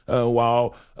can.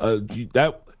 While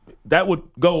that would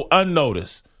go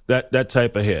unnoticed, that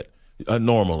type of hit.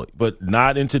 Normally, but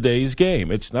not in today's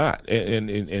game. It's not,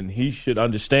 and he should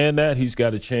understand that. He's got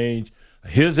to change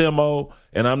his MO,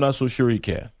 and I'm not so sure he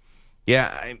can.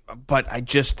 Yeah, but I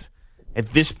just, at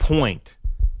this point,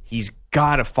 he's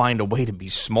got to find a way to be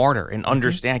smarter and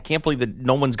understand. I can't believe that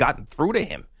no one's gotten through to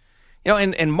him.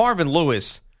 And Marvin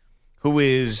Lewis, who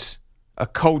is a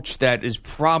coach that is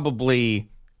probably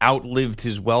outlived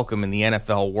his welcome in the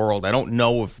NFL world. I don't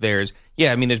know if there's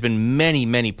been many,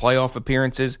 many playoff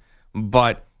appearances,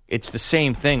 but it's the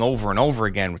same thing over and over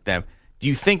again with them. Do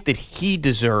you think that he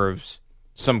deserves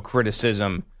some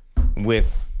criticism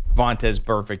with Vontaze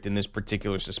Burfict in this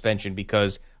particular suspension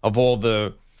because of all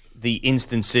the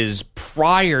instances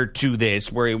prior to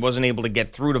this where he wasn't able to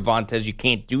get through to Vontaze? You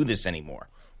can't do this anymore.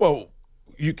 Well,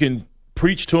 you can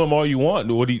preach to him all you want.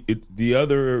 The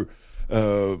other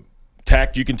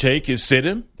tact you can take is sit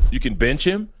him. You can bench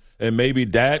him, and maybe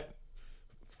that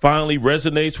finally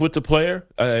resonates with the player.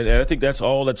 And I think that's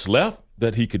all that's left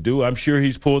that he could do. I'm sure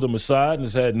he's pulled him aside and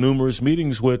has had numerous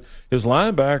meetings with his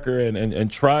linebacker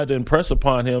and tried to impress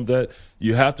upon him that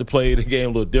you have to play the game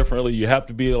a little differently. You have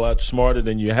to be a lot smarter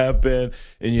than you have been,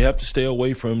 and you have to stay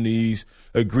away from these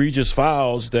egregious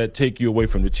fouls that take you away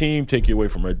from the team, take you away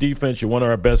from our defense. You're one of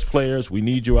our best players. We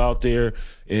need you out there,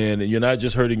 and you're not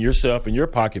just hurting yourself and your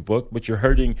pocketbook, but you're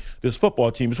hurting this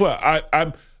football team as well.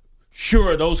 I'm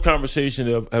sure those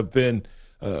conversations have been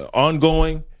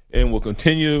ongoing and will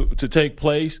continue to take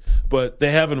place, but they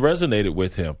haven't resonated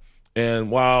with him. And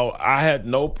while I had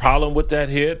no problem with that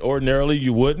hit, ordinarily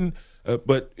you wouldn't,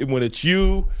 but when it's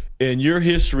you and your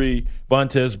history,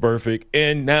 Vontaze Burfict,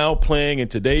 and now playing in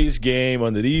today's game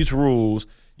under these rules,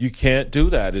 you can't do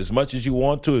that. As much as you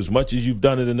want to, as much as you've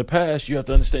done it in the past, you have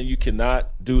to understand you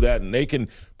cannot do that. And they can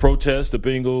protest the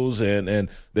Bengals, and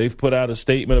they've put out a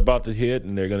statement about the hit,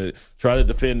 and they're going to try to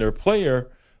defend their player.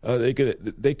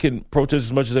 They can protest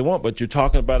as much as they want, but you're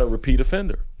talking about a repeat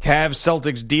offender.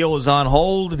 Cavs-Celtics deal is on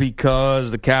hold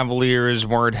because the Cavaliers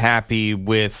weren't happy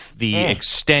with the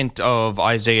extent of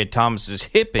Isaiah Thomas's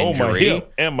hip injury. Oh, my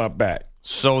hip and my back.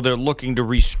 So they're looking to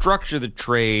restructure the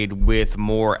trade with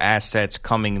more assets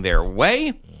coming their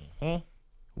way.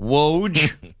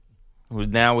 Woj, who's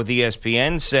now with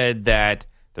ESPN, said that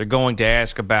they're going to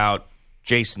ask about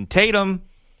Jason Tatum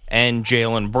and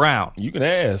Jaylen Brown. You can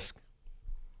ask.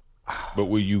 But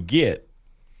will you get?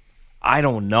 I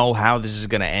don't know how this is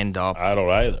going to end up. I don't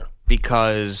either.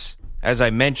 Because, as I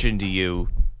mentioned to you,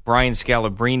 Brian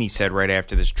Scalabrine said right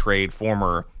after this trade,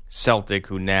 former Celtic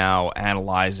who now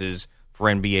analyzes for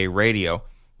NBA radio,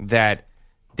 that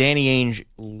Danny Ainge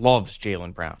loves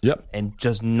Jaylen Brown. Yep. And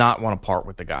does not want to part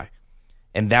with the guy.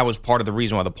 And that was part of the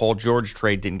reason why the Paul George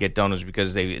trade didn't get done, was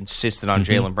because they insisted on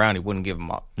Jaylen Brown. He wouldn't give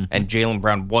him up. And Jaylen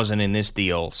Brown wasn't in this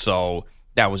deal, so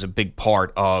that was a big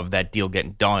part of that deal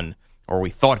getting done, or we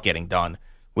thought getting done,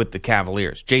 with the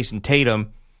Cavaliers. Jason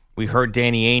Tatum, we heard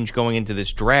Danny Ainge going into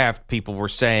this draft, people were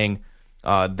saying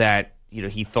that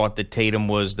he thought that Tatum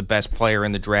was the best player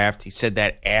in the draft. He said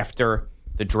that after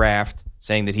the draft,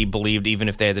 saying that he believed even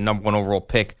if they had the number one overall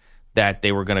pick, that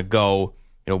they were going to go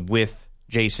with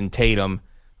Jason Tatum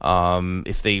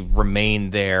if they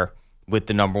remained there with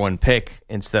the number one pick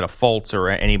instead of Fultz or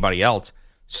anybody else.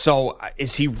 So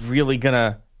is he really going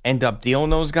to end up dealing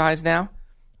those guys now?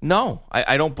 No,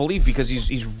 I don't believe, because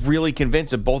he's really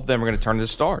convinced that both of them are going to turn into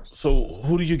stars. So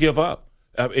who do you give up?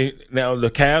 Now,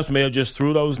 the Cavs may have just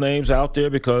threw those names out there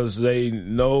because they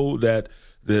know that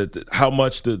how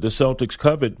much the Celtics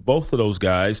covet both of those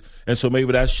guys, and so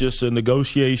maybe that's just a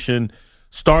negotiation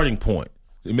starting point.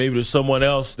 Maybe there's someone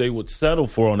else they would settle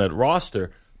for on that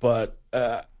roster, but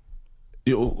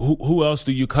who else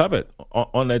do you covet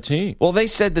on that team? Well, they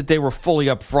said that they were fully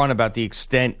upfront about the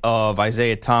extent of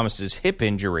Isaiah Thomas's hip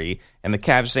injury, and the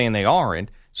Cavs saying they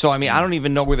aren't. So, I mean, I don't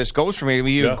even know where this goes from here. I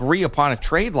mean, you agree upon a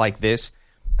trade like this.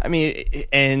 I mean,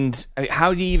 and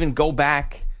how do you even go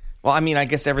back? Well, I mean, I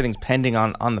guess everything's pending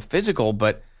on the physical,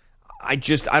 but I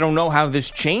don't know how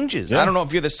this changes. Yeah. I don't know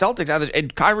if you're the Celtics.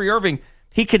 And Kyrie Irving,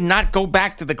 he could not go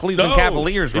back to the Cleveland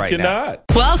Cavaliers right now.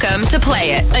 Welcome to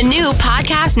Play It, a new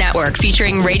podcast network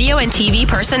featuring radio and TV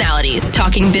personalities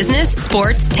talking business,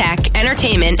 sports, tech,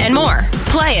 entertainment, and more.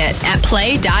 Play it at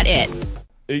play.it.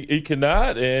 He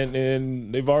cannot,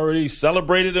 and they've already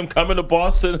celebrated him coming to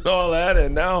Boston and all that,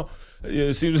 and now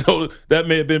it seems though that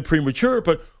may have been premature,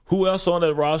 but who else on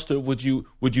that roster would you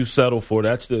settle for?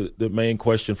 That's the main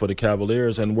question for the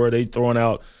Cavaliers, and were they throwing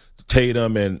out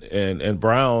Tatum and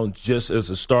Brown just as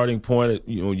a starting point?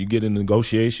 You get in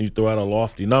negotiation, you throw out a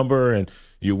lofty number, and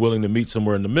you're willing to meet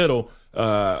somewhere in the middle.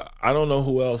 I don't know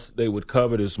who else they would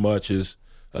covet as much as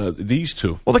these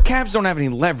two. Well, the Cavs don't have any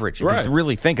leverage, if you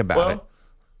really think about it.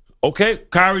 Okay,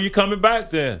 Kyrie, you're coming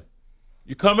back then.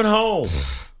 You're coming home.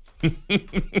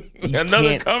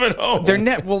 Another coming home.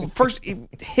 They're first,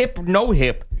 hip, no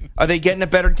hip. Are they getting a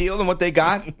better deal than what they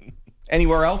got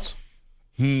anywhere else?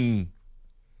 No.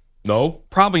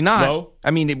 Probably not. No.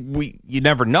 I mean, you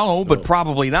never know, but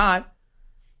probably not.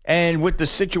 And with the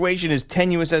situation as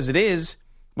tenuous as it is,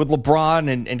 with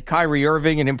LeBron and Kyrie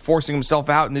Irving and him forcing himself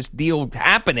out and this deal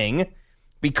happening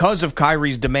because of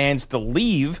Kyrie's demands to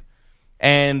leave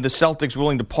and the Celtics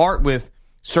willing to part with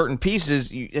certain pieces,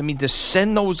 to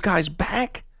send those guys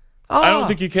back? I don't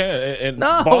think you can. And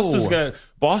no.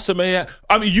 Boston may have.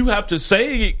 You have to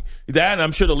say that, and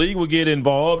I'm sure the league will get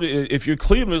involved. If you're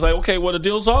Cleveland, it's like, okay, well, the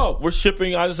deal's off. We're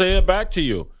shipping Isaiah back to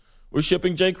you. We're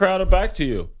shipping Jay Crowder back to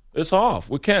you. It's off.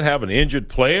 We can't have an injured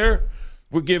player.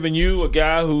 We're giving you a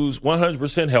guy who's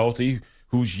 100% healthy,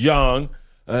 who's young,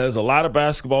 has a lot of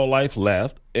basketball life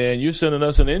left, and you're sending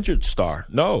us an injured star.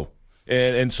 No.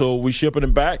 And so we're shipping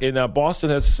him back. And now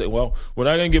Boston has to say, well, we're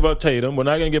not going to give up Tatum. We're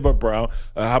not going to give up Brown.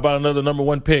 How about another number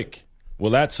 1 pick? Will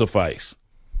that suffice?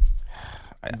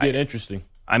 Get interesting.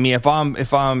 If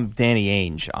I'm Danny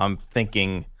Ainge, I'm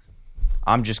thinking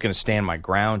I'm just going to stand my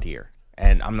ground here,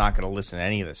 and I'm not going to listen to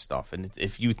any of this stuff. And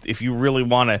if you really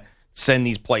want to send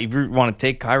these plays, if you want to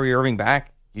take Kyrie Irving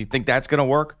back, you think that's going to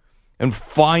work? And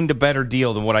find a better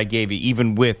deal than what I gave you,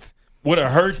 even with a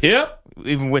hurt hip?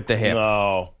 Even with the hip.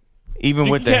 No. Even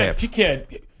with the hip. You can't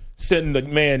send the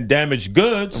man damaged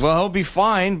goods. Well, he'll be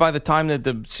fine by the time that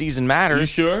the season matters. You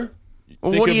sure?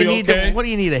 Well, what do you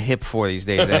need a hip for these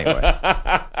days anyway?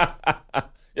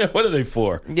 Yeah, what are they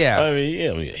for? Yeah. A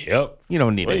hip. You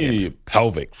don't need a hip. You need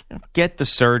pelvic. Get the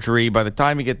surgery. By the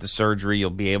time you get the surgery,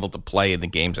 you'll be able to play in the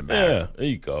games that matter. Yeah, there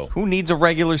you go. Who needs a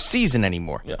regular season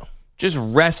anymore? Yeah. Just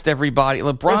rest everybody.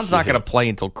 LeBron's not going to play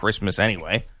until Christmas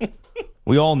anyway.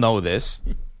 We all know this.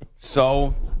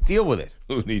 So deal with it.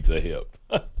 Who needs a hip?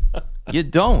 You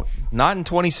don't. Not in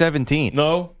 2017.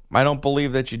 No. I don't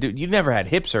believe that you do. You never had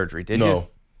hip surgery, did you? No.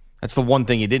 That's the one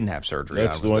thing you didn't have surgery on.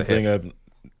 That's the one thing I've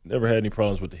never had any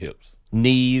problems with the hips.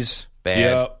 Knees, bad.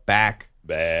 Yep. Back,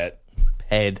 bad.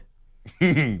 Head.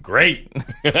 Great.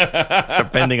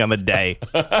 Depending on the day.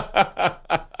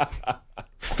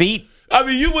 Feet.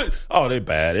 You would. Oh, they're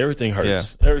bad. Everything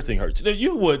hurts. Yeah. Everything hurts.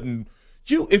 You wouldn't.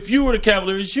 If you were the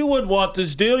Cavaliers, you wouldn't want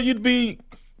this deal. You'd be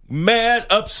mad,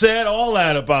 upset, all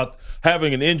that about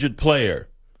having an injured player.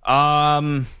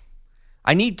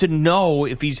 I need to know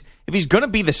if he's going to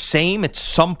be the same at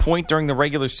some point during the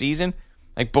regular season,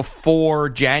 like before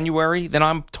January. Then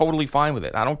I'm totally fine with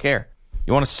it. I don't care.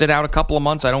 You want to sit out a couple of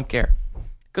months? I don't care,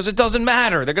 because it doesn't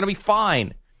matter. They're going to be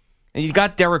fine. And you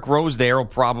got Derrick Rose there. He'll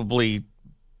probably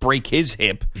break his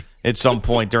hip at some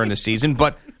point during the season.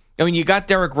 But, you got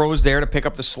Derrick Rose there to pick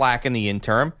up the slack in the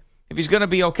interim. If he's going to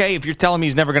be okay, if you're telling me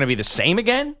he's never going to be the same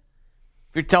again,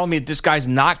 if you're telling me that this guy's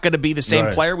not going to be the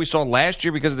same player we saw last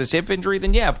year because of this hip injury,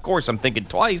 then yeah, of course, I'm thinking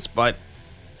twice, but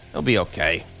he'll be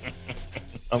okay.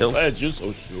 I'm glad you're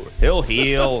so sure. He'll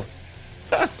heal.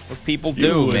 What people do,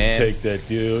 you wouldn't man. Take that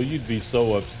deal. You'd be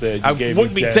so upset. I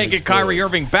wouldn't be taking Kyrie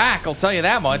Irving back, I'll tell you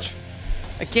that much.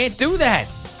 I can't do that.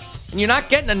 And you're not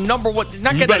getting a number one.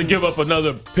 You better give up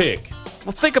another pick.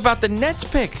 Well, think about the Nets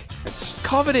pick. It's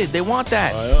coveted. They want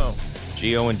that. I know.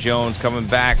 Gio and Jones coming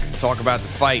back to talk about the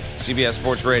fight. CBS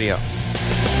Sports Radio.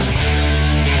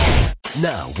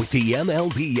 Now, with the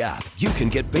MLB app, you can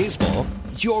get baseball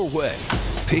your way.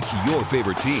 Pick your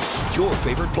favorite team, your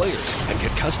favorite players, and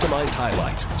get customized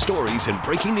highlights, stories, and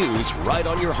breaking news right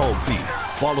on your home feed.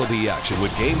 Follow the action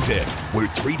with Game 10, where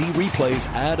 3D replays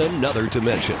add another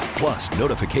dimension. Plus,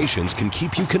 notifications can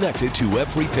keep you connected to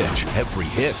every pitch, every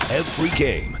hit, every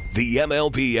game. The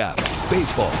MLB app.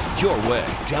 Baseball your way.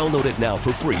 Download it now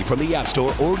for free from the App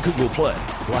Store or Google Play.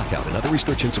 Blackout and other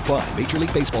restrictions apply. Major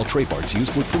League Baseball trademarks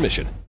used with permission.